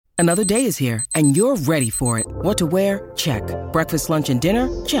Another day is here, and you're ready for it. What to wear? Check. Breakfast, lunch, and dinner?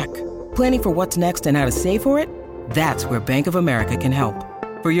 Check. Planning for what's next and how to save for it? That's where Bank of America can help.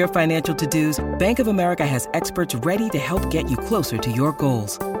 For your financial to-dos, Bank of America has experts ready to help get you closer to your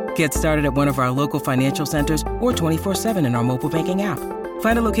goals. Get started at one of our local financial centers or 24/7 in our mobile banking app.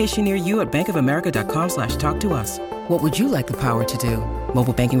 Find a location near you at bankofamerica.com/talktous. What would you like the power to do?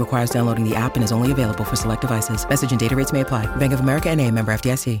 Mobile banking requires downloading the app and is only available for select devices. Message and data rates may apply. Bank of America N.A., member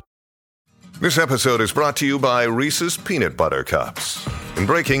FDIC. This episode is brought to you by Reese's Peanut Butter Cups. In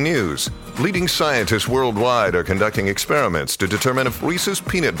breaking news, leading scientists worldwide are conducting experiments to determine if Reese's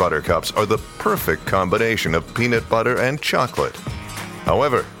Peanut Butter Cups are the perfect combination of peanut butter and chocolate.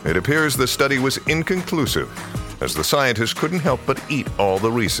 However, it appears the study was inconclusive, as the scientists couldn't help but eat all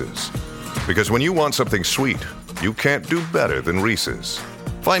the Reese's. Because when you want something sweet, you can't do better than Reese's.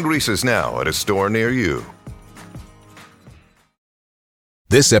 Find Reese's now at a store near you.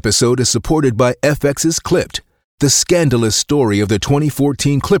 This episode is supported by FX's Clipped, the scandalous story of the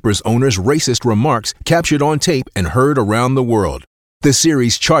 2014 Clippers owner's racist remarks captured on tape and heard around the world. The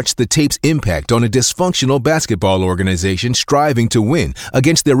series charts the tape's impact on a dysfunctional basketball organization striving to win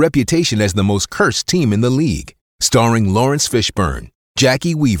against their reputation as the most cursed team in the league. Starring Lawrence Fishburne,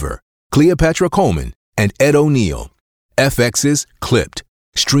 Jackie Weaver, Cleopatra Coleman, and Ed O'Neill. FX's Clipped,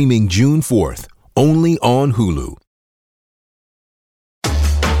 streaming June 4th, only on Hulu.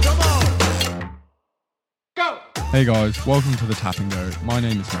 Hey guys, welcome to the Tap and Go. My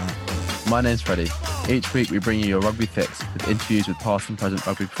name is Matt. My name's Freddie. Each week we bring you your rugby fix with interviews with past and present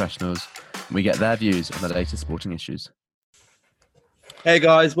rugby professionals, and we get their views on the latest sporting issues. Hey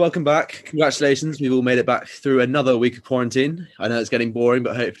guys, welcome back. Congratulations, we've all made it back through another week of quarantine. I know it's getting boring,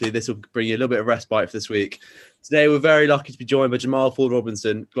 but hopefully this will bring you a little bit of respite for this week. Today we're very lucky to be joined by Jamal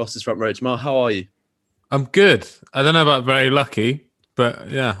Ford-Robinson, Gloucester's front row. Jamal, how are you? I'm good. I don't know about very lucky, but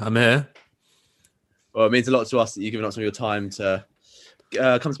yeah, I'm here. Well, it means a lot to us that you've given us some of your time to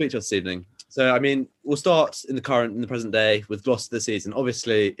come speak to us this evening. So, I mean, we'll start in the present day with Gloucester this season.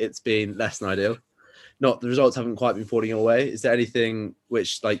 Obviously, it's been less than ideal. The results haven't quite been falling your way. Is there anything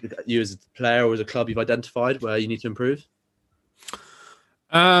which, like, you as a player or as a club, you've identified where you need to improve?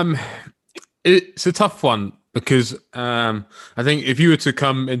 It's a tough one because I think if you were to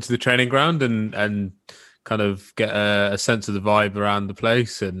come into the training ground and kind of get a sense of the vibe around the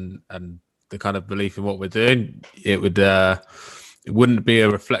place and the kind of belief in what we're doing, it wouldn't be a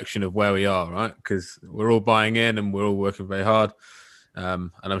reflection of where we are, right? Because we're all buying in and we're all working very hard.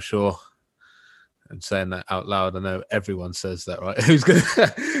 And I'm sure, and saying that out loud, I know everyone says that, right? Who's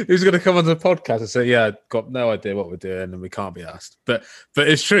gonna come on the podcast and say, yeah, I've got no idea what we're doing and we can't be asked. But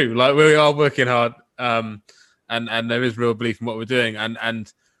it's true. Like, we are working hard, and there is real belief in what we're doing.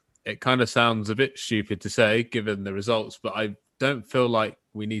 And it kind of sounds a bit stupid to say given the results, but I don't feel like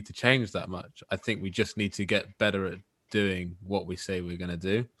we need to change that much. I think we just need to get better at doing what we say we're going to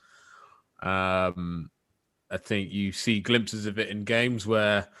do. I think you see glimpses of it in games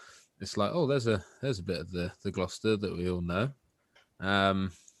where it's like, oh, there's a bit of the Gloucester that we all know.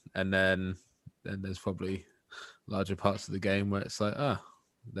 And then there's probably larger parts of the game where it's like,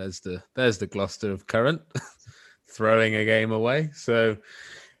 there's the Gloucester of current throwing a game away. So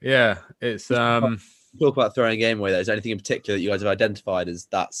yeah, it's Talk about throwing a game away there. Is there anything in particular that you guys have identified as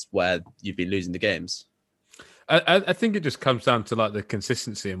that's where you've been losing the games? I think it just comes down to like the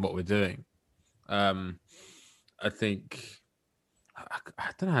consistency in what we're doing. I think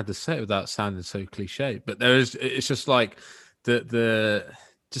I don't know how to say it without sounding so cliche, but it's just like the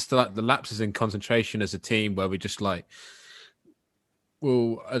lapses in concentration as a team where we just like,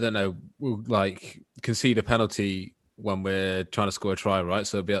 we'll like concede a penalty when we're trying to score a try, right?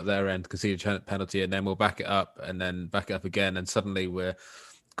 So it'll be at their end, concede a penalty, and then we'll back it up and then back it up again. And suddenly we're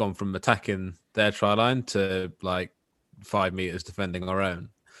gone from attacking their try line to like 5 meters defending our own.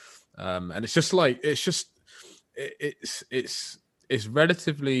 And it's just like, it's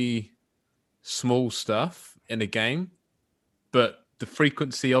relatively small stuff in a game, but the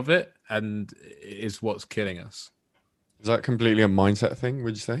frequency of it and is what's killing us. Is that completely a mindset thing,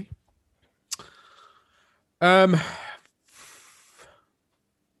 would you say?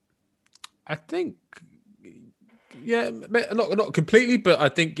 I think, yeah, not completely, but I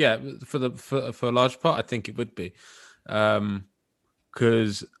think, yeah, for a large part, I think it would be,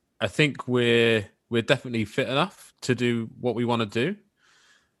 because I think we're definitely fit enough to do what we want to do,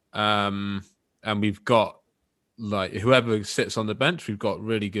 and we've got, like, whoever sits on the bench, we've got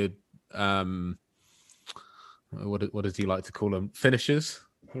really good, what does he like to call them, finishers?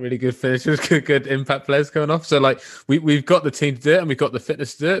 really good finishers, good impact players going off. So like we've got the team to do it and we've got the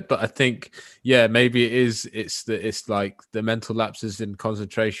fitness to do it. But I think maybe it's like the mental lapses in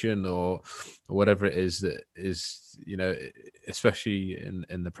concentration or whatever it is that is, especially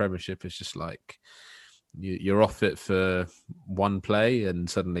in the Premiership, it's just like you're off it for one play and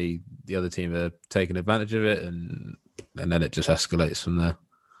suddenly the other team are taking advantage of it and then it just escalates from there.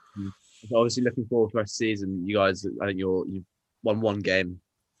 Obviously, looking forward to the rest of the season. You guys, I think you've won one game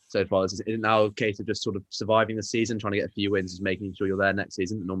so far. Is it now a case of just sort of surviving the season, trying to get a few wins, just making sure you're there next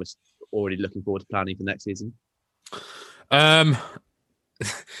season, and almost already looking forward to planning for next season? Not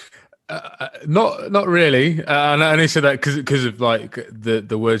really. And I only say that because of like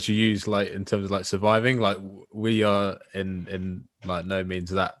the words you use, like in terms of like surviving. Like we are in like no means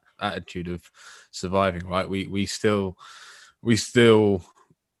that attitude of surviving, right? We still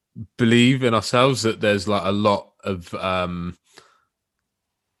believe in ourselves that there's like a lot of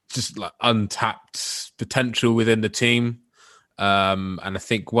just like untapped potential within the team, and I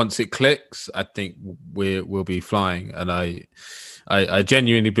think once it clicks, I think we'll be flying. And I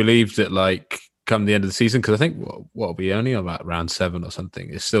genuinely believe that like come the end of the season, because I think what will be only about round 7 or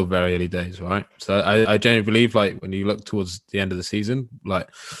something. It's still very early days, right? So I genuinely believe like when you look towards the end of the season, like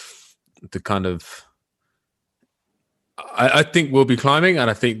the kind of I think we'll be climbing, and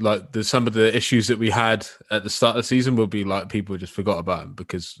I think like some of the issues that we had at the start of the season will be like people just forgot about them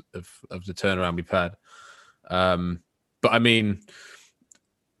because of the turnaround we've had. But I mean,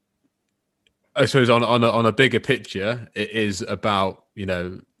 I suppose on a bigger picture, it is about we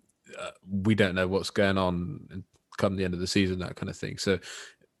don't know what's going on come the end of the season, that kind of thing. So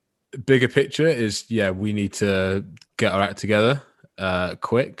bigger picture is we need to get our act together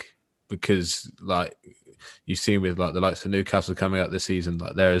quick, because like you've seen with like the likes of Newcastle coming up this season,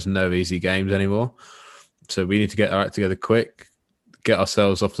 like there is no easy games anymore. So we need to get our act together quick, get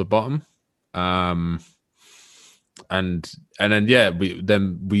ourselves off the bottom, and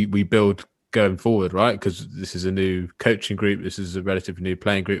then we build going forward, right? Because this is a new coaching group, this is a relatively new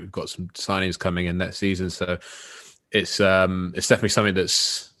playing group. We've got some signings coming in next season, so it's definitely something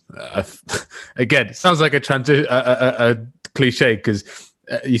that's again, it sounds like a cliche because.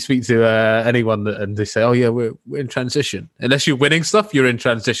 You speak to anyone and they say, "Oh yeah, we're in transition." Unless you're winning stuff, you're in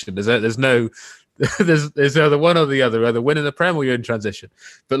transition. There's either one or the other, either winning the Prem or you're in transition.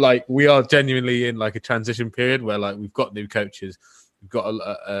 But like we are genuinely in like a transition period where like we've got new coaches, we've got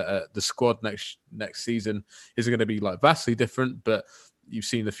the squad next season is going to be like vastly different. But you've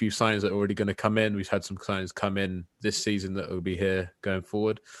seen the few signings that are already going to come in. We've had some signings come in this season that will be here going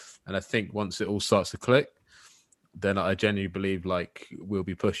forward, and I think once it all starts to click, then I genuinely believe like we'll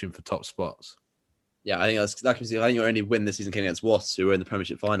be pushing for top spots. Yeah, I think I think your only win this season came against Wasps, who were in the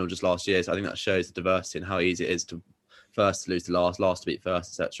Premiership final just last year. So I think that shows the diversity and how easy it is to first to lose to last to beat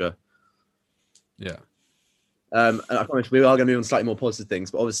first, etc. Yeah. And I promise we are going to move on to slightly more positive things,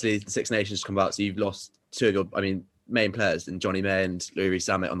 but obviously the Six Nations come out, so you've lost 2 of your, main players, in Johnny May and Louis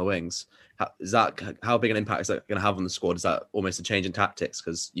Samet on the wings. How big an impact is that going to have on the squad? Is that almost a change in tactics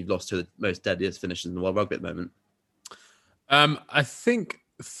because you've lost 2 of the most deadliest finishers in the World Rugby at the moment? I think,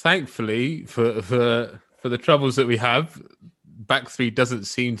 thankfully, for the troubles that we have, back 3 doesn't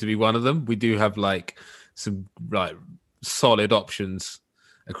seem to be one of them. We do have like some like solid options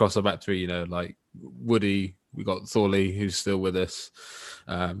across our back 3. Like Woody, we got Thorley, who's still with us,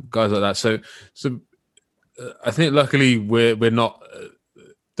 guys like that. So I think luckily we're not.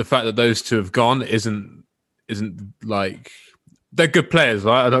 The fact that those 2 have gone isn't like. They're good players,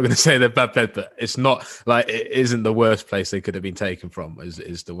 right? I'm not going to say they're bad players, but it's not like it isn't the worst place they could have been taken from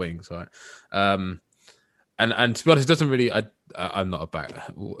is the wings, right? And to be honest, it doesn't really. I'm not a back.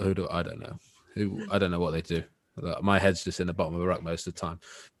 I don't know. I don't know what they do. My head's just in the bottom of the ruck most of the time.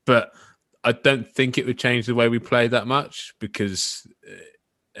 But I don't think it would change the way we play that much because,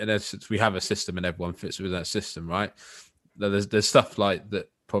 in essence, we have a system and everyone fits within that system, right? There's stuff like that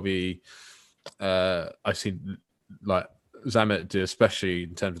probably I've seen like Zamet do, especially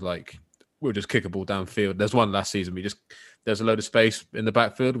in terms of like we'll just kick a ball downfield. There's one last season there's a load of space in the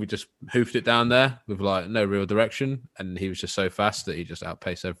backfield. We just hoofed it down there with like no real direction, and he was just so fast that he just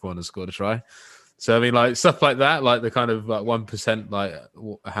outpaced everyone and scored a try. So like stuff like that, like the kind of like 1%, like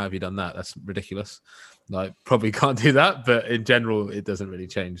how have you done that? That's ridiculous. Like probably can't do that, but in general, it doesn't really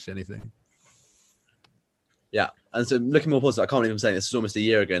change anything. Yeah, and so looking more positive, I can't believe I'm saying this is almost a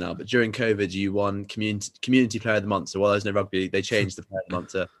year ago now, but during COVID, you won Community Player of the Month. So while there's no rugby, they changed the Player of the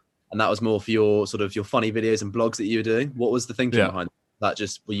Month and that was more for your sort of your funny videos and blogs that you were doing. What was the thinking behind that?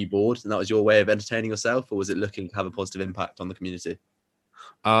 Just were you bored and that was your way of entertaining yourself, or was it looking to have a positive impact on the community?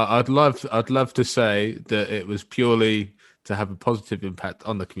 I'd love to say that it was purely to have a positive impact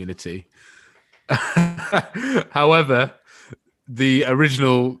on the community. However, the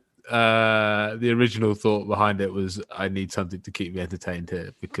original thought behind it was I need something to keep me entertained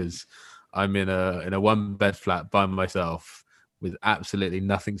here because I'm in a one bed flat by myself with absolutely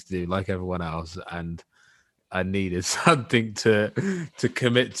nothing to do like everyone else, and I needed something to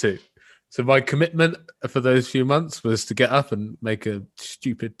commit to. So my commitment for those few months was to get up and make a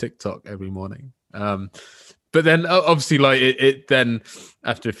stupid TikTok every morning. But then obviously, like it then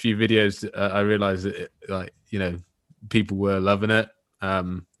after a few videos, I realized that people were loving it.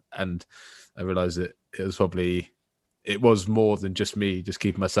 And I realized that it was more than just me just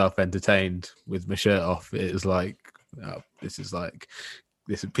keeping myself entertained with my shirt off. It was like, this is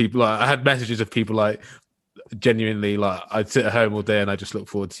people. I had messages of people like, genuinely, like I'd sit at home all day and I just look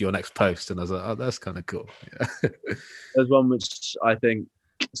forward to your next post, and I was like, oh, that's kind of cool. Yeah. There's one which I think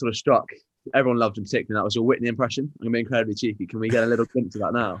sort of struck everyone loved in particular, and that was your Whitney impression. I'm gonna be incredibly cheeky. Can we get a little glimpse of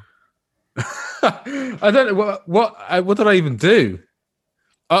that now? I don't know what did I even do.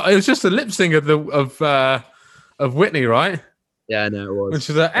 It was just a lip sync of Whitney, right? Yeah, no, it was. Which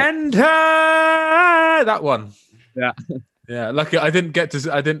is enter that one. Yeah. Yeah, lucky I didn't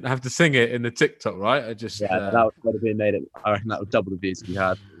have to sing it in the TikTok, right? I just that would have been made it. I reckon that would double the views if you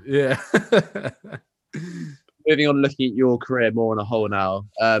had. Yeah. Moving on, looking at your career more on a whole now.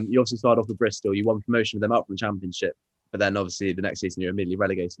 You obviously started off with Bristol. You won promotion with them up from the Championship, but then obviously the next season you're immediately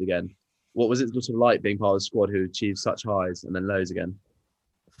relegated again. What was it sort of like being part of the squad who achieved such highs and then lows again?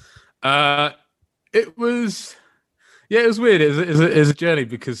 It was weird. It was a journey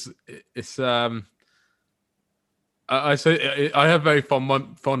because it's I have very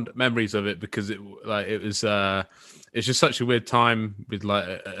fond memories of it because it's just such a weird time with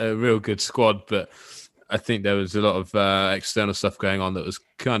like a real good squad, but I think there was a lot of external stuff going on that was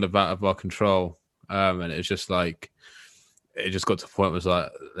kind of out of our control, and it was just like it just got to the point where it was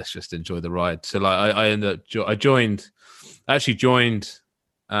like, let's just enjoy the ride. So like I ended up I actually joined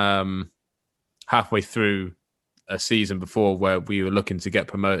halfway through a season before where we were looking to get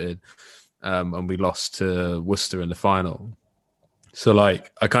promoted. And we lost to Worcester in the final. So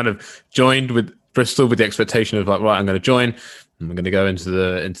like I kind of joined with Bristol with the expectation of like, right, I'm going to join. I'm going to go into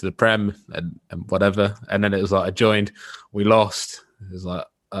the Prem and whatever. And then it was like I joined, we lost. It was like,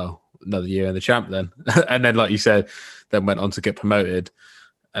 oh, another year in the champ then. And then like you said, then went on to get promoted.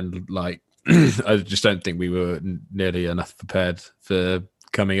 And like I just don't think we were nearly enough prepared for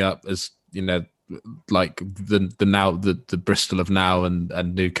coming up, as you know, like the Bristol of now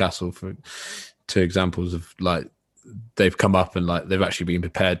and Newcastle, for two examples of like they've come up and like they've actually been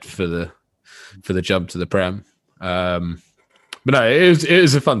prepared for the jump to the Prem. But no, it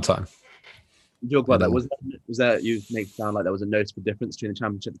was a fun time. You talk about that. Was that you make it sound like there was a noticeable difference between the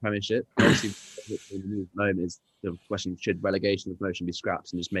Championship and the Premiership? Obviously, the moment is the question: should relegation and promotion be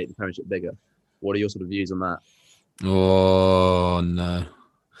scrapped and just make the Premiership bigger? What are your sort of views on that? Oh no.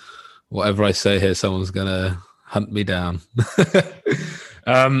 Whatever I say here, someone's going to hunt me down.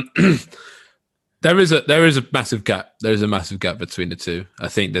 There is a massive gap. There is a massive gap between the two. I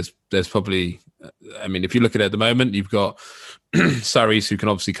think there's probably, I mean, if you look at it at the moment, you've got Surrey's who can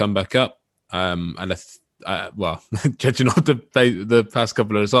obviously come back up. And judging on the past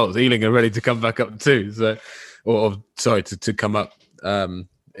couple of results, Ealing are ready to come back up too. So, to come up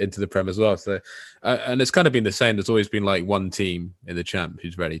into the Prem as well. So, and it's kind of been the same. There's always been like one team in the champ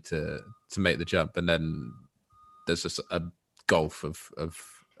who's ready to make the jump, and then there's just a gulf of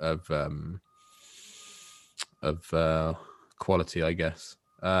quality, I guess.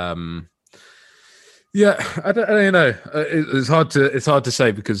 Yeah, I don't know. It's hard to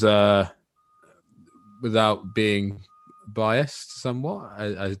say because without being biased somewhat,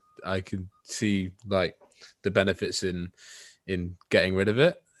 I can see like the benefits in getting rid of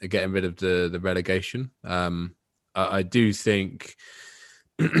it, getting rid of the relegation. I do think,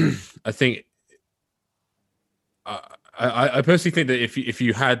 I personally think that if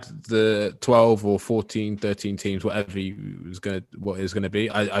you had the 12 or 14, 13 teams, whatever what it was going to be,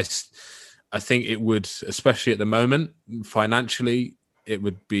 I think it would, especially at the moment, financially, it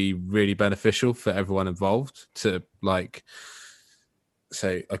would be really beneficial for everyone involved to like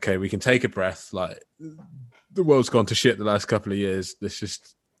say, okay, we can take a breath. Like the world's gone to shit the last couple of years. Let's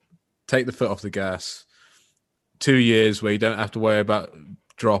just take the foot off the gas. 2 years where you don't have to worry about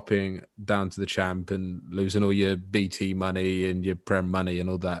dropping down to the champ and losing all your BT money and your Prem money and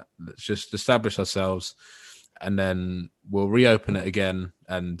all that. Let's just establish ourselves and then we'll reopen it again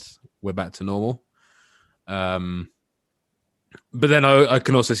and we're back to normal. But then I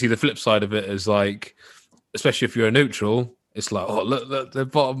can also see the flip side of it as like, especially if you're a neutral, it's like, oh, look, they're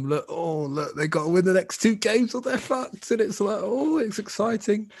bottom. Look, they got to win the next 2 games or they're fucked. And it's like, oh, it's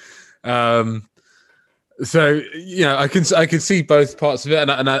exciting. So I can see both parts of it,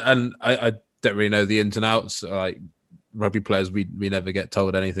 and I don't really know the ins and outs. Like rugby players, we never get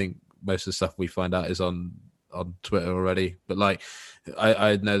told anything. Most of the stuff we find out is on Twitter already. But like,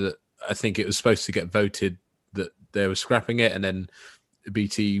 I know that I think it was supposed to get voted that they were scrapping it, and then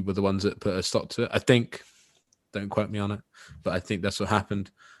BT were the ones that put a stop to it. I think, don't quote me on it, but I think that's what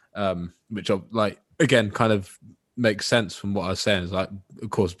happened. Which like again kind of makes sense from what I was saying. Is like, of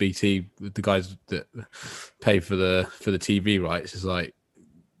course, BT, the guys that pay for the TV rights, is like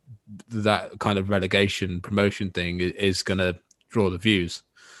that kind of relegation promotion thing is going to draw the views.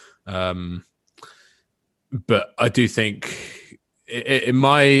 But I do think, in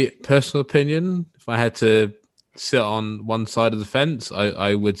my personal opinion, if I had to sit on one side of the fence,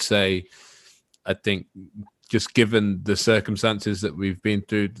 I would say, I think just given the circumstances that we've been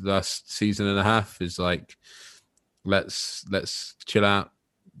through the last season and a half, is like, let's chill out.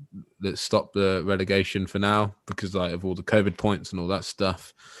 Let's stop the relegation for now because like of all the COVID points and all that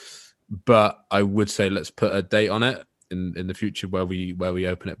stuff. But I would say let's put a date on it in the future where we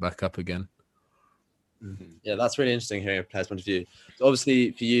open it back up again. Mm-hmm. Yeah, that's really interesting hearing a player's point of view. So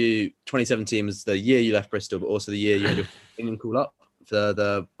obviously for you, 2017 was the year you left Bristol, but also the year you had your England call up for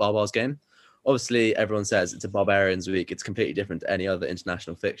the Barbars game. Obviously, everyone says it's a Barbarians week. It's completely different to any other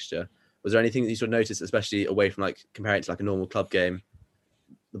international fixture. Was there anything that you sort of noticed, especially away from like comparing it to like a normal club game,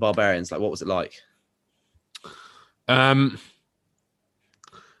 the Barbarians? Like, what was it like? I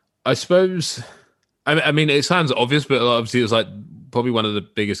suppose. I mean, it sounds obvious, but obviously it was like probably one of the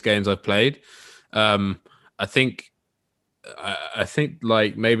biggest games I've played. I think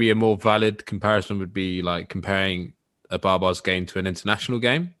like maybe a more valid comparison would be like comparing a Barbars game to an international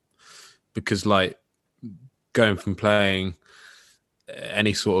game, because like going from playing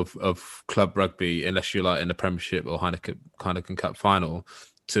any sort of club rugby, unless you're like in the Premiership or Heineken Cup final,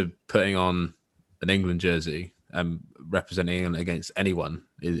 to putting on an England jersey and representing England against anyone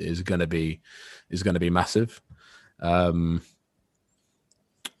is going to be massive.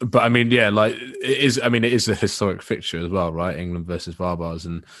 But I mean, yeah, like it is a historic fixture as well, right? England versus Barbars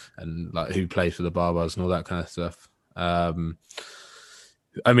and like who plays for the Barbars and all that kind of stuff. I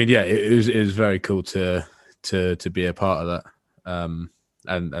mean, yeah, it was very cool to be a part of that.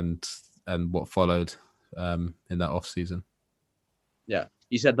 And what followed in that off season. Yeah,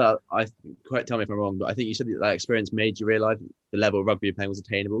 you said that. Quite tell me if I'm wrong, but I think you said that experience made you realise the level of rugby you're playing was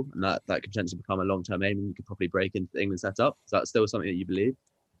attainable, and that could potentially become a long-term aim, and you could probably break into the England setup. Is that still something that you believe?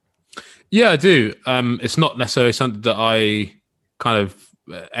 Yeah, I do. It's not necessarily something that I kind of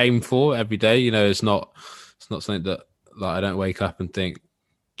aim for every day. You know, it's not something that like I don't wake up and think,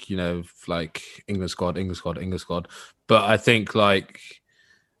 you know, like England squad. But I think I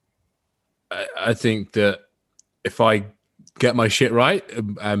think that if I get my shit right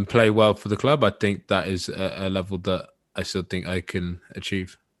and play well for the club, I think that is a level that I still think I can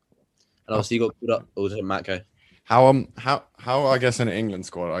achieve. And obviously you got called up. Or did Matt go? How I guess in an England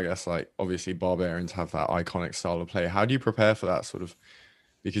squad, I guess like obviously Barbarians have that iconic style of play. How do you prepare for that sort of?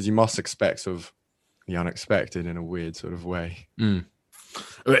 Because you must expect sort of the unexpected in a weird sort of way. Mm.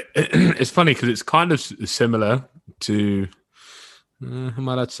 It's funny because it's kind of similar to. Am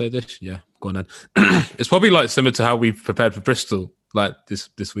I allowed to say this? Yeah, go on then. It's probably like similar to how we've prepared for Bristol. Like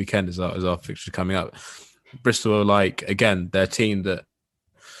this weekend is our fixture coming up. Bristol are like, again, they're a team that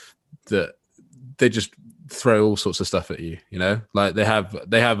they just throw all sorts of stuff at you. You know, like they have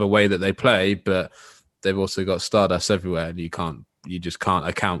a way that they play, but they've also got stardust everywhere, and you just can't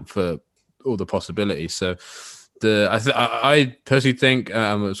account for all the possibilities. So I personally think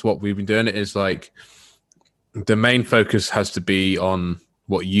it's what we've been doing. It is like the main focus has to be on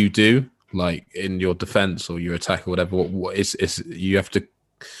what you do, like in your defense or your attack or whatever. What is you have to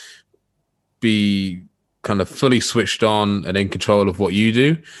be kind of fully switched on and in control of what you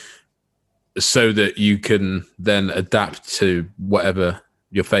do, so that you can then adapt to whatever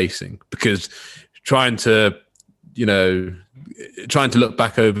you're facing. Because trying to look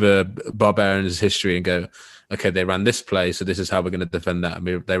back over Barbarians' history and go, okay, they ran this play, so this is how we're going to defend that.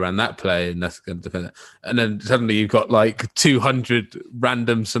 And they ran that play, and that's going to defend it. And then suddenly you've got like 200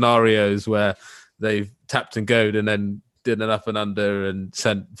 random scenarios where they've tapped and goed and then did an up and under and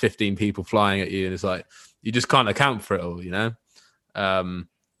sent 15 people flying at you. And it's like, you just can't account for it all, you know?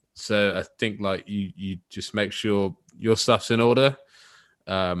 So I think like you just make sure your stuff's in order,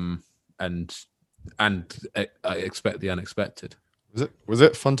 and I expect the unexpected. Was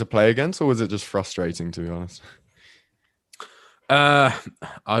it fun to play against, or was it just frustrating, to be honest?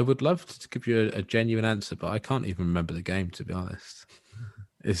 I would love to give you a genuine answer, but I can't even remember the game, to be honest.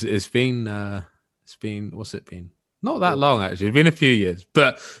 It's been what's it been? Not that long actually. It's been a few years,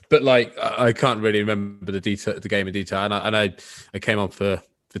 but like I can't really remember the game in detail. And I came on for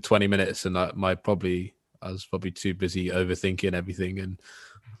 20 minutes, and I was probably too busy overthinking everything and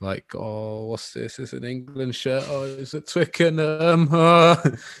like, oh, what's this? Is it an England shirt? Oh, is it Twickenham?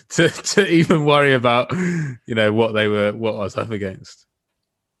 To even worry about, what I was up against.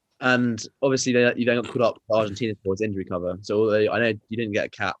 And obviously, you then got caught up with Argentina towards injury cover. So although I know you didn't get a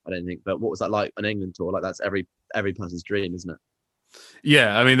cap, I don't think, but what was that like an England tour? Like that's every person's dream, isn't it?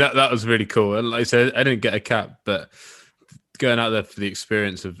 Yeah, I mean that was really cool. And like I said, I didn't get a cap, but going out there for the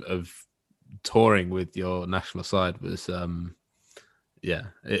experience of touring with your national side was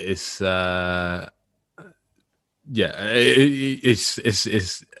it's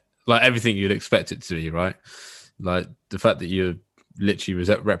like everything you'd expect it to be, right? Like the fact that you're literally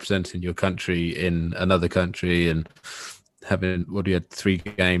representing your country in another country and having you had 3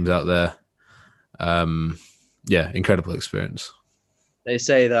 games out there. Incredible experience. They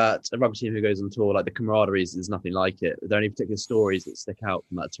say that a rugby team who goes on tour, like the camaraderie is nothing like it. Are there any particular stories that stick out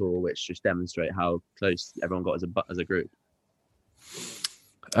from that tour which just demonstrate how close everyone got as a group?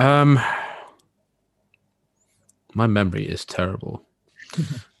 My memory is terrible.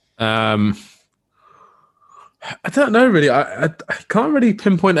 I don't know really. I can't really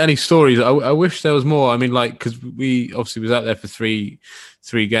pinpoint any stories. I wish there was more. I mean, like, because we obviously was out there for three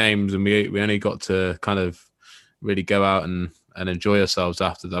games, and we only got to kind of really go out and enjoy ourselves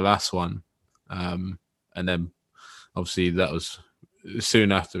after the last one. And then obviously that was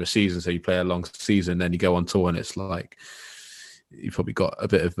soon after a season, so you play a long season, then you go on tour, and it's like you've probably got a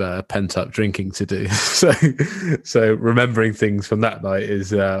bit of pent up drinking to do. So remembering things from that night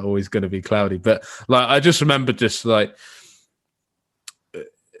is always going to be cloudy. But like, I just remember like,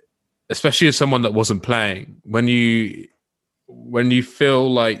 especially as someone that wasn't playing, when you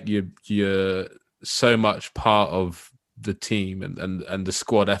feel like you're so much part of the team and the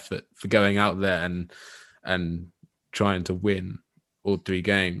squad effort for going out there and trying to win all 3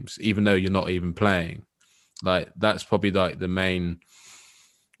 games, even though you're not even playing. Like that's probably like my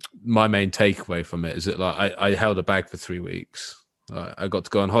main takeaway from it is that like I held a bag for 3 weeks. I got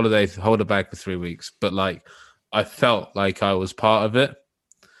to go on holiday, hold a bag for 3 weeks, but like I felt like I was part of it.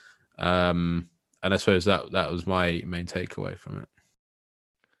 And I suppose that was my main takeaway from it.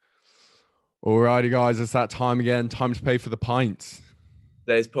 Alrighty, guys, it's that time again. Time to pay for the pints.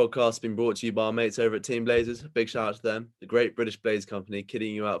 Today's podcast has been brought to you by our mates over at Team Blazers. A big shout out to them, the great British Blaze company,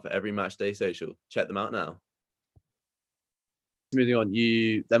 kidding you out for every match day social. Check them out now. Moving on,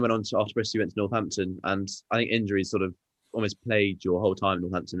 you then went on to, after Bristol, you went to Northampton, and I think injuries sort of almost plagued your whole time in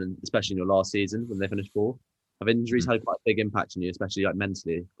Northampton, and especially in your last season when they finished 4th. Have injuries had quite a big impact on you, especially like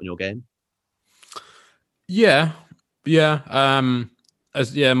mentally on your game? Yeah.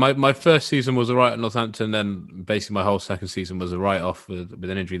 My first season was all right at Northampton, then basically my whole second season was a write-off with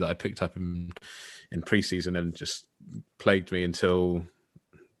an injury that I picked up in pre-season and just plagued me until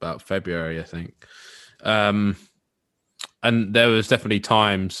about February, I think. And there was definitely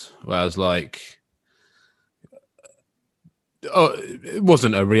times where I was like, oh, it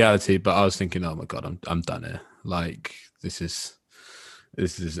wasn't a reality, but I was thinking, oh my God, I'm done here. Like, this is,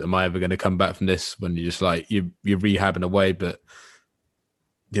 am I ever going to come back from this? When you're just like, you're rehabbing away, but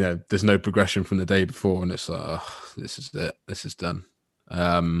there's no progression from the day before, and it's like, oh, this is it. This is done.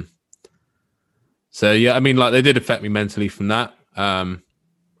 So yeah, I mean, like they did affect me mentally from that.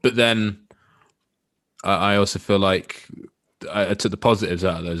 But then I also feel like I took the positives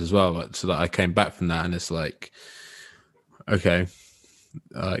out of those as well, so that I came back from that, and it's like, okay,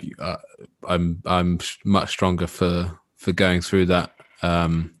 I'm much stronger for going through that.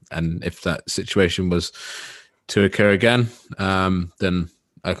 And if that situation was to occur again, then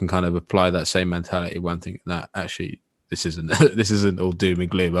I can kind of apply that same mentality when thinking that actually this isn't all doom and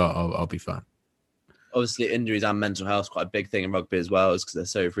gloom. I'll be fine. Obviously, injuries and mental health is quite a big thing in rugby as well, because they're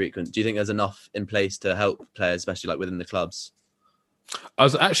so frequent. Do you think there's enough in place to help players, especially like within the clubs? I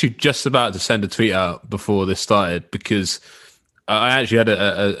was actually just about to send a tweet out before this started, because I actually had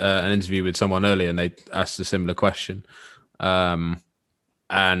an interview with someone earlier, and they asked a similar question. And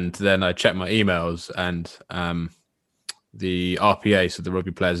then I checked my emails, and the RPA, so the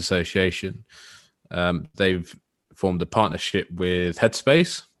Rugby Players Association, they've formed a partnership with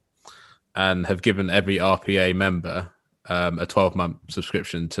Headspace and have given every RPA member a 12-month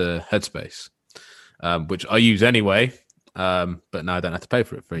subscription to Headspace, which I use anyway, but now I don't have to pay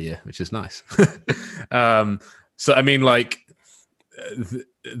for it for a year, which is nice. So, I mean, like,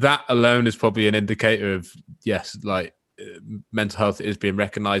 that alone is probably an indicator of, yes, like, mental health is being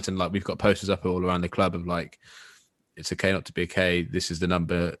recognised, and like we've got posters up all around the club of like, it's okay not to be okay. This is the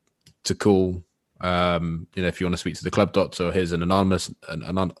number to call. If you want to speak to the club doctor, or here's an anonymous, you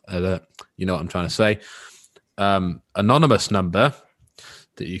know what I'm trying to say, anonymous number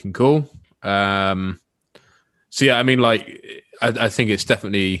that you can call. So yeah, I mean, like, I think it's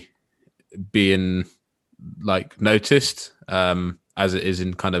definitely being like noticed, as it is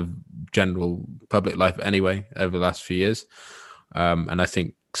in kind of general public life anyway over the last few years. And I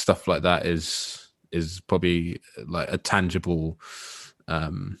think stuff like that is probably like a tangible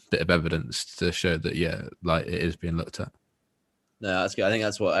bit of evidence to show that, yeah, like it is being looked at. No, that's good. I think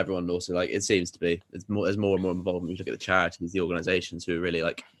that's what everyone also like. It seems to be. There's more and more involvement. You look at the charities, the organisations who are really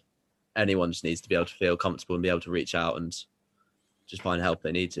like, anyone just needs to be able to feel comfortable and be able to reach out and just find help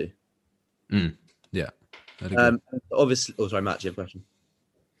they need to. Yeah. Obviously, sorry, Matt, do you have a question?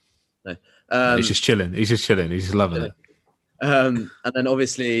 No. He's just chilling. He's just loving it. And then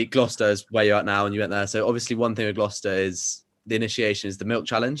obviously Gloucester is where you're at now, and you went there. So obviously one thing with Gloucester is the initiation is the milk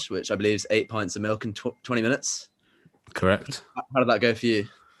challenge, which I believe is 8 pints of milk in 20 minutes. Correct. How did that go for you?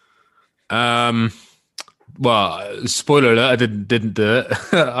 Well, spoiler alert, I didn't do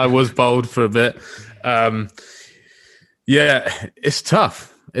it. I was bowled for a bit. Yeah, it's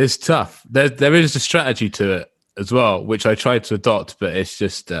tough. It's tough. There is a strategy to it as well, which I tried to adopt, but it's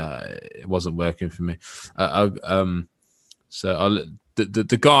just it wasn't working for me. The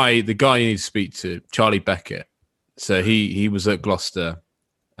guy you need to speak to, Charlie Beckett. So he was at Gloucester,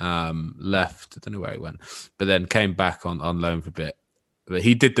 left. I don't know where he went, but then came back on loan for a bit. But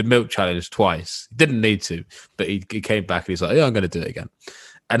he did the milk challenge twice. He didn't need to, but he came back and he's like, "Yeah, I'm going to do it again."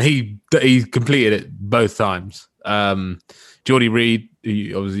 And he completed it both times. Geordie Reid,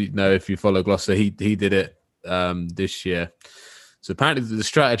 you obviously know if you follow Gloucester, he did it this year. So apparently the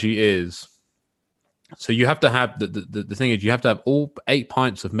strategy is, so you have to have the thing is you have to have all 8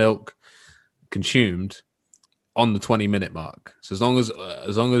 pints of milk consumed on the 20-minute mark. So as long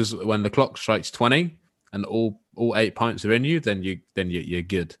as when the clock strikes 20 and all 8 pints are in you, then you're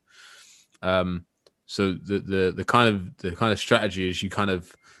good. So the kind of strategy is you kind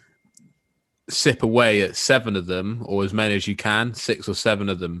of sip away at 7 of them, or as many as you can, 6 or 7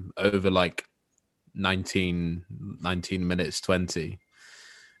 of them over like 19 minutes 20.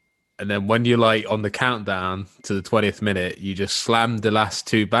 And then when you're like on the countdown to the 20th minute, you just slam the last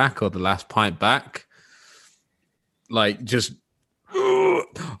 2 back, or the last pint back. Like just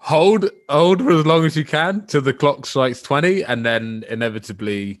hold for as long as you can till the clock strikes 20, and then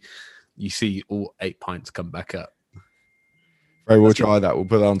inevitably you see all 8 pints come back up. Right, we'll try that. We'll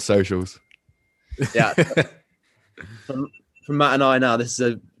put that on socials. Yeah. From Matt and I now, this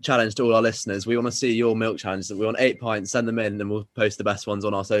is a challenge to all our listeners. We want to see your milk challenge. We want 8 pints, send them in, and we'll post the best ones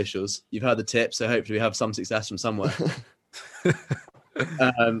on our socials. You've heard the tips, so hopefully we have some success from somewhere.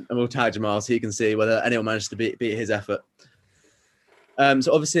 And we'll tag Jamal so he can see whether anyone managed to beat his effort.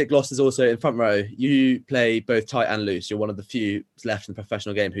 So obviously at Gloucester's also in front row, you play both tight and loose. You're one of the few left in the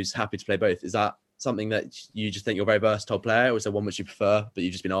professional game who's happy to play both. Is that something that you just think you're a very versatile player, or is there one which you prefer, but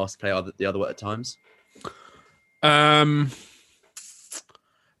you've just been asked to play the other way at times? No,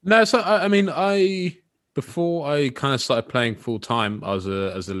 so I mean, before I kind of started playing full time, I was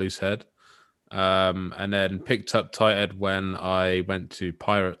as a loose head, and then picked up tight head when I went to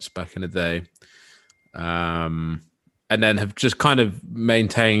Pirates back in the day, and then have just kind of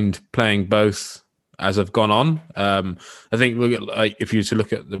maintained playing both as I've gone on. I think like if you were to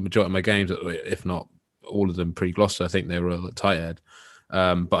look at the majority of my games, if not all of them pre-Gloucester, I think they were all at tight head.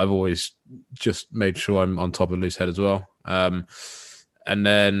 But I've always just made sure I'm on top of loose head as well. And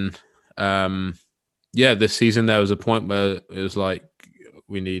then, this season there was a point where it was like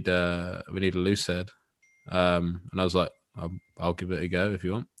we need a loose head, and I was like, I'll give it a go if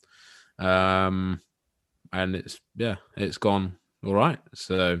you want. And it's gone all right.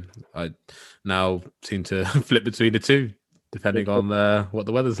 So I now seem to flip between the two, depending on what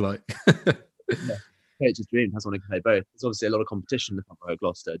the weather's like. Coach's dream has someone who can play both. There's obviously a lot of competition in the front row at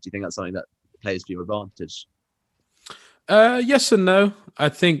Gloucester. Do you think that's something that plays to your advantage? Yes and no. I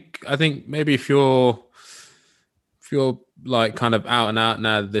think maybe if you're like kind of out and out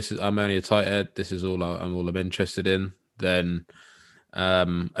now, I'm only a tight head, this is all I'm interested in, then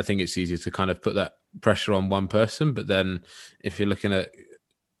I think it's easier to kind of put that pressure on one person. But then if you're looking at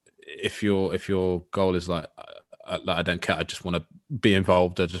if your goal is like I don't care, I just want to be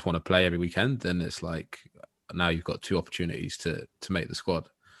involved, I just want to play every weekend, then it's like now you've got 2 opportunities to make the squad.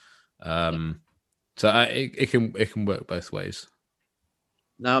 So it can work both ways.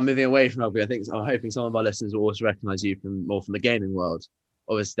 Now moving away from rugby, I'm hoping some of our listeners will also recognise you from the gaming world.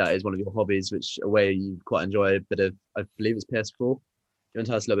 obviously that is one of your hobbies, which a way you quite enjoy a bit of, I believe it's PS4. Do you want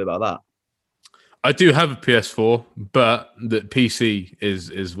to tell us a little bit about that? I do have a PS4, but the PC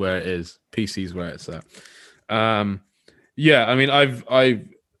is where it is. PC is where it's at. Yeah, I mean, I've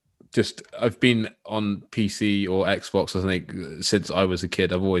been on PC or Xbox, I think, since I was a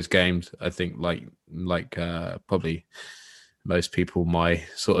kid. I've always gamed. I think like probably most people my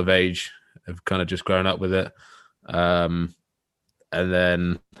sort of age have kind of just grown up with it. And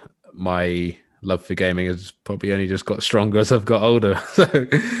then my love for gaming has probably only just got stronger as I've got older.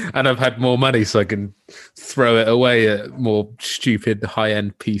 And I've had more money, so I can throw it away at more stupid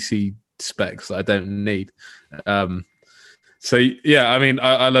high-end PC specs that I don't need. So yeah, I mean,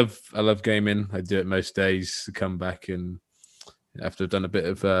 I love gaming. I do it most days. To come back, and after I've done a bit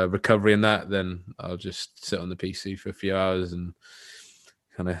of recovery in that, then I'll just sit on the PC for a few hours and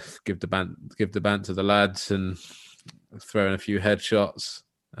kind of give the bant to the lads and throw in a few headshots.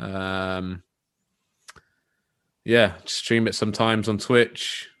 Yeah, stream it sometimes on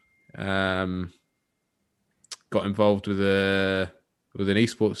Twitch. Got involved with an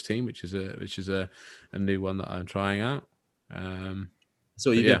esports team, which is a new one that I'm trying out.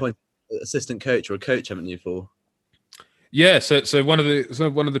 So you've been appointed assistant coach or a coach, haven't you? For so one of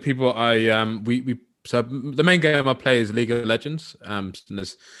the people so the main game I play is League of Legends. And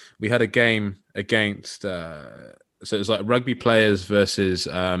we had a game against. So it's like rugby players versus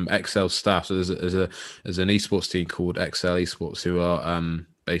XL staff. So there's an esports team called XL Esports who are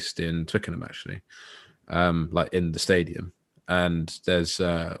based in Twickenham, actually, like in the stadium. And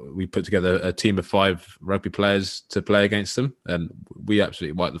we put together a team of 5 rugby players to play against them, and we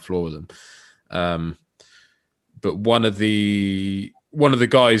absolutely wiped the floor with them. But one of the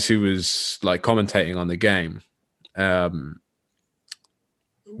guys who was like commentating on the game,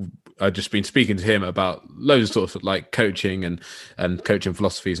 I've just been speaking to him about loads of sort of like coaching and coaching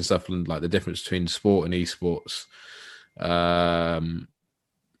philosophies and stuff, and like the difference between sport and esports. And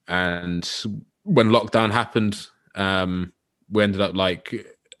when lockdown happened, we ended up, like,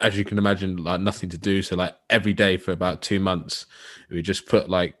 as you can imagine, like nothing to do. So like every day for about 2 months, we just put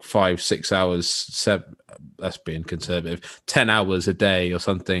like 5-6 hours, that's being conservative, 10 hours a day or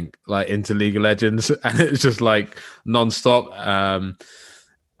something like into League of Legends. And it was just like nonstop.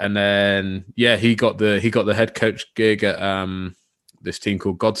 And then, yeah, he got the head coach gig at this team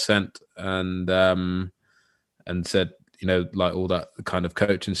called Godsent, and said, you know, like all that kind of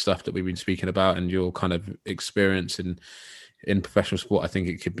coaching stuff that we've been speaking about and your kind of experience in professional sport, I think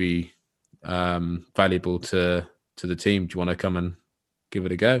it could be valuable to the team. Do you want to come and give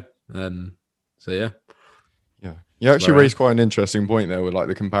it a go? And so, yeah. Yeah. You actually raised quite an interesting point there with like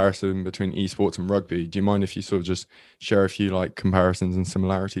the comparison between esports and rugby. Do you mind if you sort of just share a few like comparisons and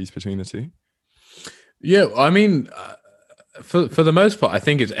similarities between the two? Yeah, I mean, for the most part, I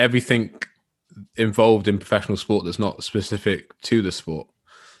think it's everything involved in professional sport that's not specific to the sport.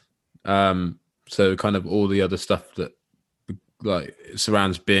 So kind of all the other stuff that like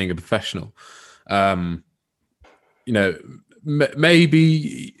surrounds being a professional. You know,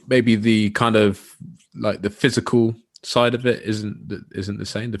 maybe the kind of like the physical side of it isn't the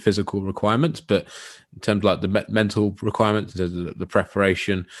same, the physical requirements, but in terms of like the mental requirements, in terms of the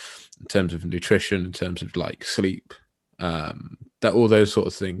preparation, in terms of nutrition, in terms of like sleep, that all those sort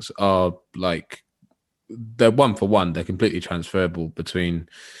of things are like, they're one for one. They're completely transferable between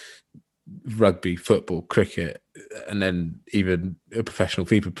rugby, football, cricket, and then even a professional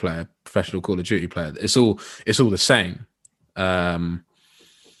FIFA player, professional Call of Duty player. It's all the same.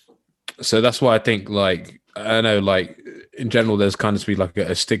 So that's why I think, like, I know, like in general, there's kind of to be like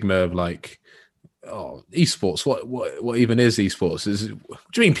a stigma of like, oh, esports. What even is esports? What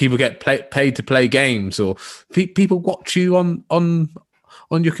do you mean people get paid to play games, or people watch you on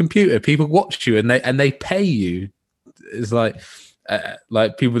your computer? People watch you and they pay you. It's like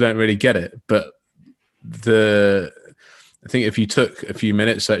people don't really get it. But I think if you took a few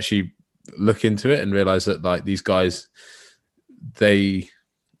minutes to actually look into it and realize that like these guys, they.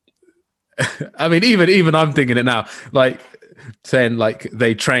 I mean, even I'm thinking it now, like saying like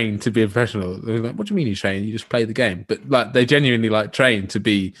they train to be a professional. They're like, what do you mean you train? You just play the game. But like they genuinely like train to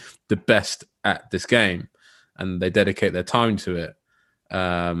be the best at this game, and they dedicate their time to it.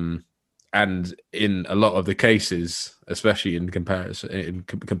 And in a lot of the cases, especially in comparison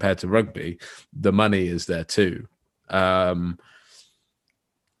compared to rugby, the money is there too. Yeah,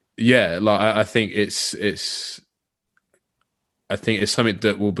 like I think it's something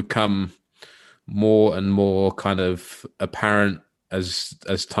that will become more and more kind of apparent as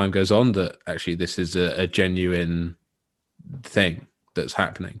time goes on, that actually this is a genuine thing that's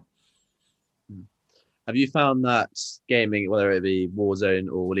happening. Have you found that gaming, whether it be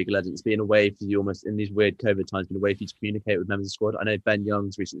Warzone or League of Legends, being a way for you almost in these weird COVID times, been a way for you to communicate with members of the squad? I know Ben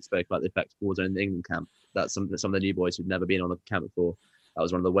Youngs recently spoke about the effect of Warzone in the England camp. That's some of the new boys who'd never been on a camp before. That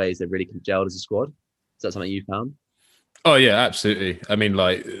was one of the ways they really gelled as a squad. Is that something you found? Oh yeah, absolutely. I mean,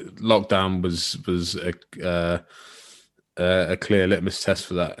 like lockdown was a clear litmus test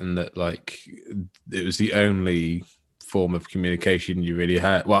for that, and that like it was the only form of communication you really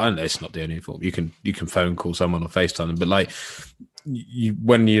had. Well, I know it's not the only form. You can phone call someone or FaceTime them, but like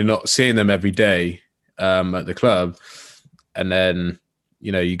when you're not seeing them every day at the club, and then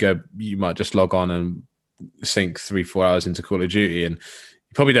you might just log on and sink 3-4 hours into Call of Duty, and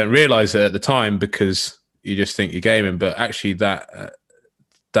you probably don't realize it at the time because you just think you're gaming, but actually that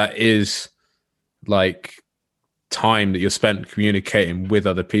is like time that you're spent communicating with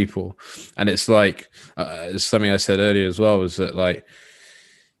other people. And it's like it's something I said earlier as well, was that like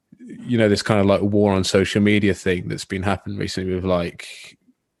this kind of like war on social media thing that's been happening recently with like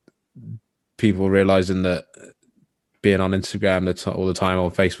people realizing that being on Instagram all the time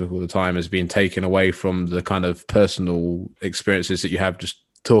or Facebook all the time is being taken away from the kind of personal experiences that you have just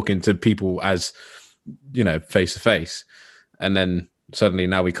talking to people as face to face. And then suddenly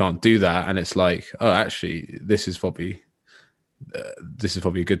now we can't do that, and it's like, oh, actually, this is probably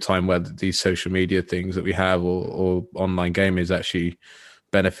a good time where these social media things that we have or online gaming is actually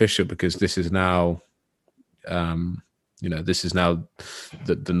beneficial, because this is now, this is now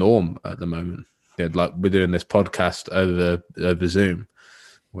the norm at the moment. Like we're doing this podcast over Zoom,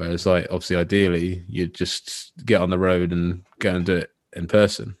 whereas like obviously ideally you just get on the road and go and do it in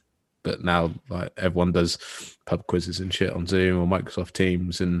person. But now, like everyone does pub quizzes and shit on Zoom or Microsoft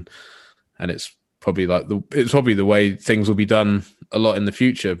Teams, and it's probably like the way things will be done a lot in the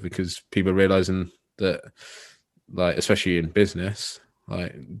future, because people are realizing that, like especially in business,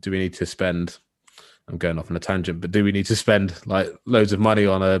 like do we need to spend? I'm going off on a tangent, but do we need to spend like loads of money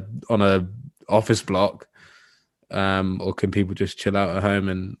on a office block, or can people just chill out at home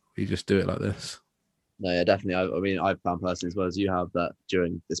and we just do it like this? No, yeah, definitely. I mean, I've found personally, as well as you have, that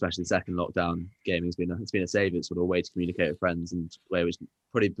during especially the second lockdown, gaming's been a savior. It's sort of a way to communicate with friends, and way which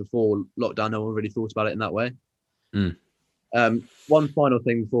probably before lockdown, no one really thought about it in that way. One final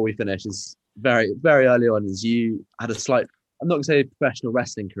thing before we finish is very, very early on, is you had a slight, I'm not going to say professional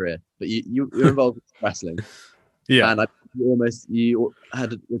wrestling career, but you're involved with wrestling. Yeah. And you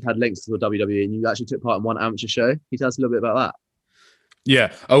had links to the WWE, and you actually took part in one amateur show. Can you tell us a little bit about that?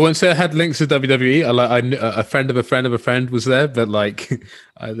 Yeah, I wouldn't say I had links to WWE. I knew a friend of a friend of a friend was there, but like,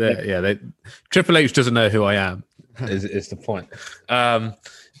 Triple H doesn't know who I am. Is the point? But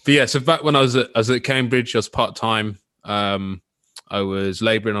yeah, so back when I was at Cambridge, I was part time. I was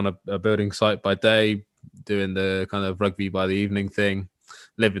labouring on a building site by day, doing the kind of rugby by the evening thing,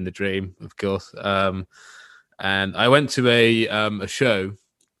 living the dream, of course. And I went to a show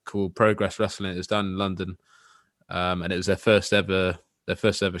called Progress Wrestling. It was down in London, and it was their first ever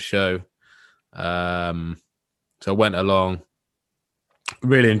show. So I went along,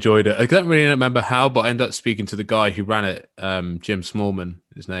 really enjoyed it. I don't really remember how, but I ended up speaking to the guy who ran it, Jim Smallman.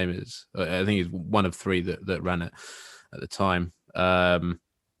 His name is. I think he's one of three that ran it at the time.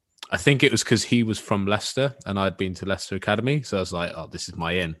 I think it was because he was from Leicester and I'd been to Leicester Academy. So I was like, oh, this is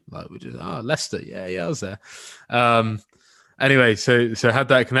my in. Like, Leicester. Yeah, I was there. Anyway, so I had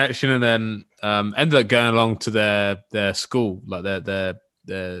that connection, and then ended up going along to their school, like their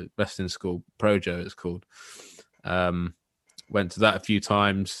wrestling school, Projo it's called. Went to that a few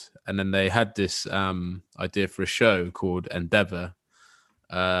times, and then they had this idea for a show called Endeavour,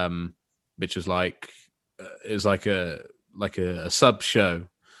 which was like a sub show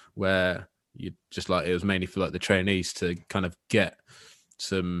where you just like, it was mainly for like the trainees to kind of get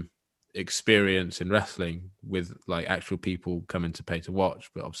some experience in wrestling with like actual people coming to pay to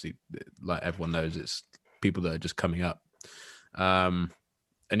watch, but obviously like everyone knows it's people that are just coming up. And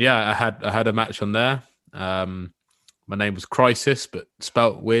yeah, I had a match on there. My name was Crisis, but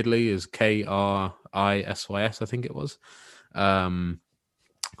spelt weirdly as Krisys, I think it was. Had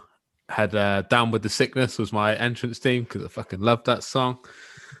Down With The Sickness was my entrance team because I fucking loved that song.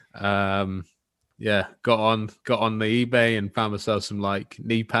 Yeah, got on the eBay and found myself some like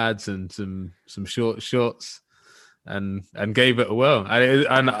knee pads and some short shorts, and gave it a whirl.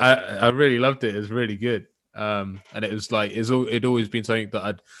 And I really loved it. It was really good. And it was like it'd always been something that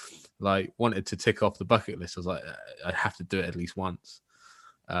I'd like wanted to tick off the bucket list. I was like, I'd have to do it at least once.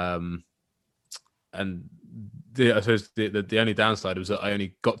 And I suppose the only downside was that I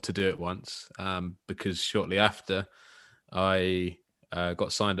only got to do it once, because shortly after I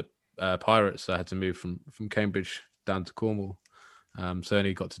got signed at Pirates, so I had to move from Cambridge down to Cornwall. So I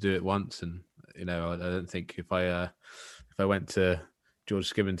only got to do it once, and I don't think if I went to George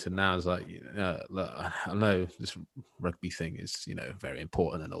Skivington now, it's like, look, I know this rugby thing is, very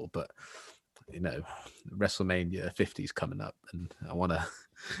important and all, but WrestleMania 50 is coming up, and I want to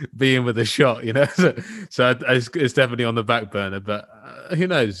be in with a shot, So it's definitely on the back burner. But who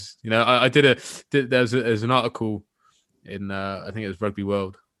knows? There's an article in I think it was Rugby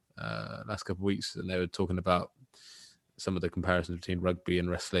World last couple of weeks, and they were talking about some of the comparisons between rugby and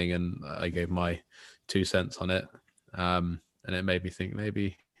wrestling, and I gave my 2 cents on it, and it made me think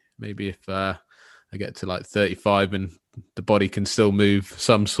maybe if I get to like 35 and the body can still move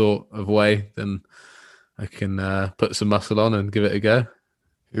some sort of way, then I can put some muscle on and give it a go.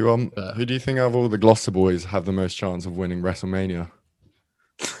 Who do you think out of all the Gloucester boys have the most chance of winning WrestleMania?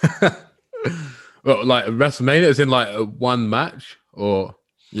 Well, like WrestleMania is in like a one match, or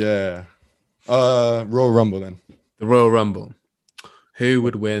yeah, Royal Rumble then. The Royal Rumble. Who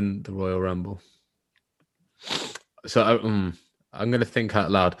would win the Royal Rumble? So I'm going to think out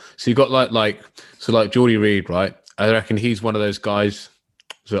loud. So you got like Geordie Reid, right? I reckon he's one of those guys.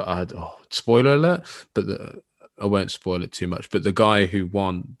 So spoiler alert, but I won't spoil it too much. But the guy who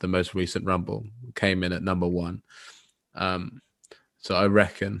won the most recent Rumble came in at number 1. So I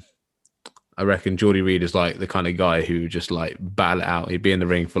reckon Geordie Reid is like the kind of guy who just like battle it out. He'd be in the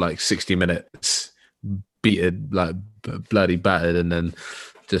ring for like 60 minutes, beaten, like bloody battered, and then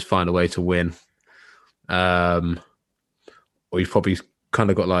just find a way to win. Or you've probably kind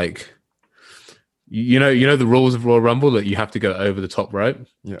of got like, the rules of Royal Rumble, that you have to go over the top rope.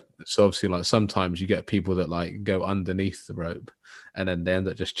 Yeah. So obviously, like sometimes you get people that like go underneath the rope, and then they end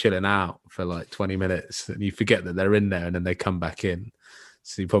up just chilling out for like 20 minutes, and you forget that they're in there, and then they come back in.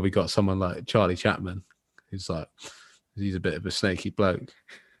 So you probably got someone like Charlie Chapman, he's a bit of a snaky bloke.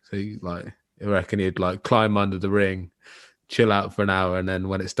 So I reckon he'd like climb under the ring, chill out for an hour, and then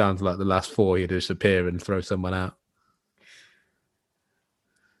when it's down to like the last 4, he'd disappear and throw someone out.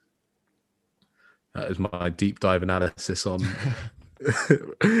 That is my deep dive analysis on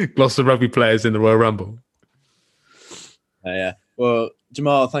Gloucester rugby players in the Royal Rumble. Yeah. Well,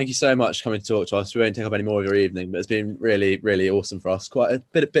 Jamal, thank you so much for coming to talk to us. We won't take up any more of your evening, but it's been really, really awesome for us. Quite a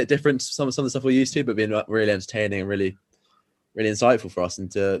bit different to some of the stuff we're used to, but been really entertaining and really, really insightful for us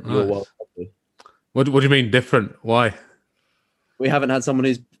into your world. What do you mean different? Why? We haven't had someone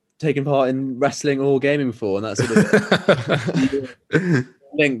who's taken part in wrestling or gaming before, and that's sort of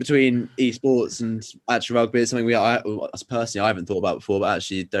link between esports and actual rugby is something I haven't thought about before, but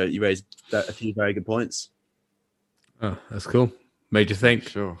actually you raised a few very good points. Oh, that's cool. Made you think.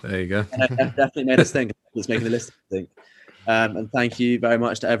 Sure. There you go. And it definitely made us think. It's making the list, I think. And thank you very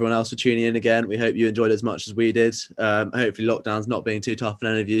much to everyone else for tuning in again. We hope you enjoyed as much as we did. Hopefully lockdown's not being too tough on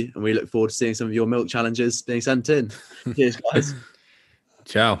any of you, and we look forward to seeing some of your milk challenges being sent in. Cheers, guys.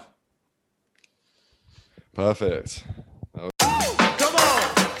 Ciao. Perfect.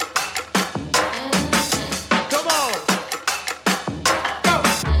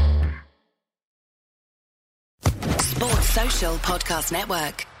 Social Podcast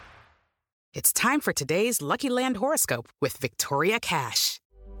Network. It's time for today's Lucky Land horoscope with Victoria Cash.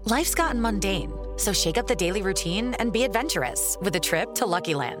 Life's gotten mundane, so shake up the daily routine and be adventurous with a trip to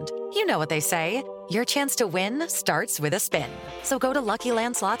Lucky Land. You know what they say, your chance to win starts with a spin. So go to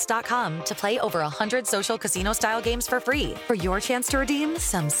LuckyLandSlots.com to play over 100 social casino-style games for free for your chance to redeem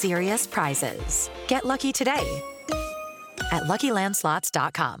some serious prizes. Get lucky today at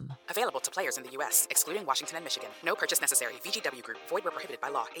LuckyLandSlots.com. Available to players in the U.S., excluding Washington and Michigan. No purchase necessary. VGW Group. Void where prohibited by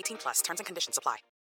law. 18+. Terms and conditions apply.